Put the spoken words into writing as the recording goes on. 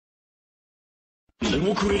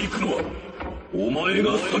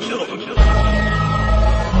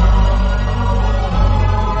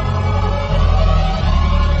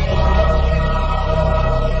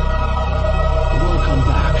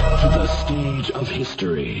back to the stage of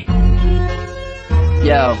history.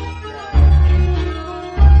 Yo.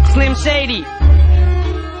 Slim Shady.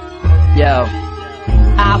 Yo.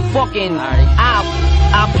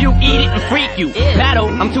 I'll puke, eat it, and freak you. Battle,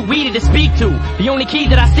 I'm too weedy to speak to. The only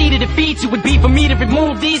key that I see to defeat you would be for me to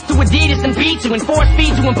remove these two Adidas and beat you and force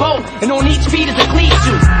feed you in both. And on each feet is a cleat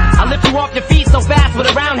shoe. I lift you off your feet so fast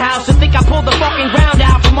with a roundhouse, you think I pulled the fucking ground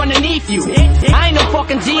out from underneath you. I ain't no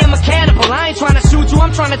fucking G, I'm a cannibal. I ain't trying to shoot you,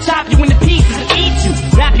 I'm trying to chop you into pieces and eat you.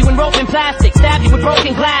 Wrap you in rope and plastic, stab you with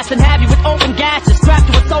broken glass, and have you with open gases. Strap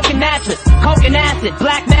you with soaking mattress, coke and acid,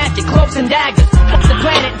 black magic, cloaks and daggers. Touch the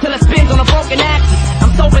planet till it spins on a broken axis.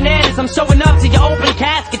 I'm so bananas, I'm showing up to your open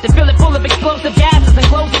casket to fill it full of explosive gases and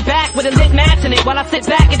close it back with a lit match in it while I sit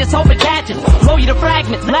back and just hope it catches. Blow you to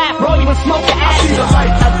fragments, laugh, roll you and smoke the ashes. I see the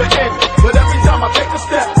light at the end, but every time I take a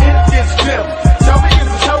step, it gets dim. Tell me, is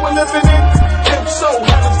this how we're living in? If so,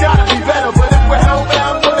 heaven's gotta be better, but if we're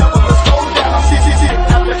hellbound, whatever, let's go down. I see it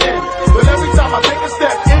at the end, but every time I take a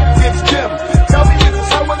step, it gets dim. Tell me, is this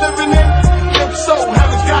how we're living in? If so,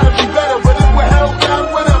 heaven's gotta be better, but if we're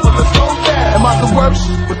hellbound, whatever, let's go down. Am I the worst?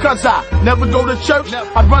 Because I never go to church.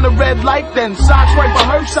 I'd run a red light, then sideswipe a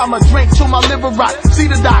hearse. I'ma drink till my liver rot. See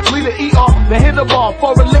the doc, lead the ER, then hit the ball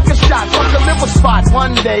for a liquor shot. Fuck the liver spot.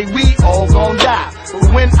 One day we all gon' die.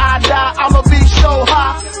 But when I die, I'ma be so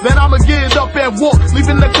high, then I'ma get up and walk,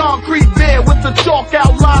 leaving the concrete bare with the chalk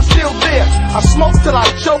outline still there. I smoke till I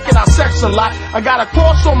choke and I sex a lot. I got a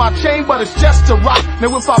cross on my chain, but it's just to rock.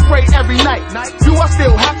 Now if I pray every night, do I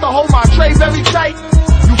still have to hold my tray very tight?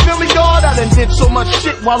 You feel me, God? I done did so much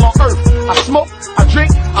shit while on earth. I smoke, I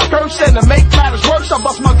drink, I curse, and to make matters worse, I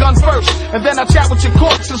bust my gun first. And then I chat with your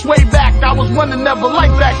corpse. Since way back, I was one that never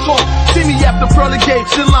liked back talk. See me at the pearly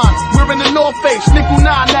gates, Ceylon, we're in the North Face, nickel 9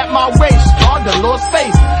 at my waist. On the Lord's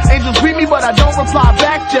faith, angels greet me, but I don't reply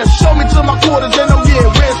back. Just show me to my quarters and oh yeah,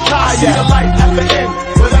 where's Ty? I see the light at the end,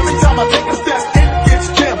 but every time I take a step, it gets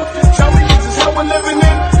dim. Tell me, is this how we're living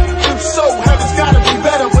in? If so, heaven's gotta be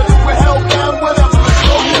better, but if we're hellbound, whatever.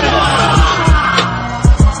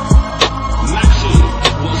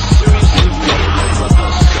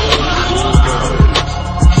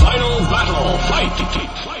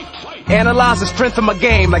 Analyze the strength of my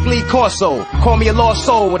game like Lee Corso. Call me a lost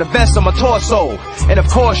soul with a vest on my torso. And of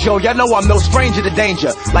course, yo, y'all know I'm no stranger to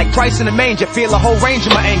danger. Like Christ in the manger, feel a whole range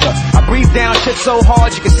of my anger. I breathe down shit so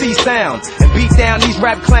hard you can see sound. And beat down these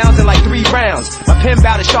rap clowns in like 3 rounds. My pen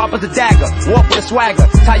bout as sharp as a dagger. Walk with a swagger.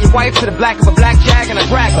 Tie your wife to the black of a black jag and I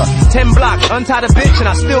drag her. 10 blocks, untie the bitch and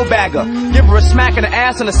I still bag her. Give her a smack in the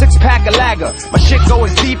ass and a 6-pack of lager. My shit go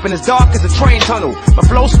as deep and as dark as a train tunnel. My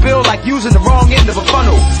flow spill like using the wrong end of a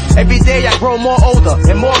funnel. Every day I grow more older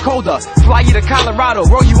and more colder. Fly you to Colorado,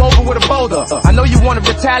 roll you over with a boulder. I know you wanna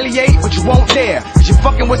retaliate, but you won't dare. Cause you're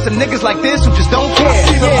fucking with some niggas like this who just don't care. I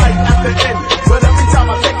see the light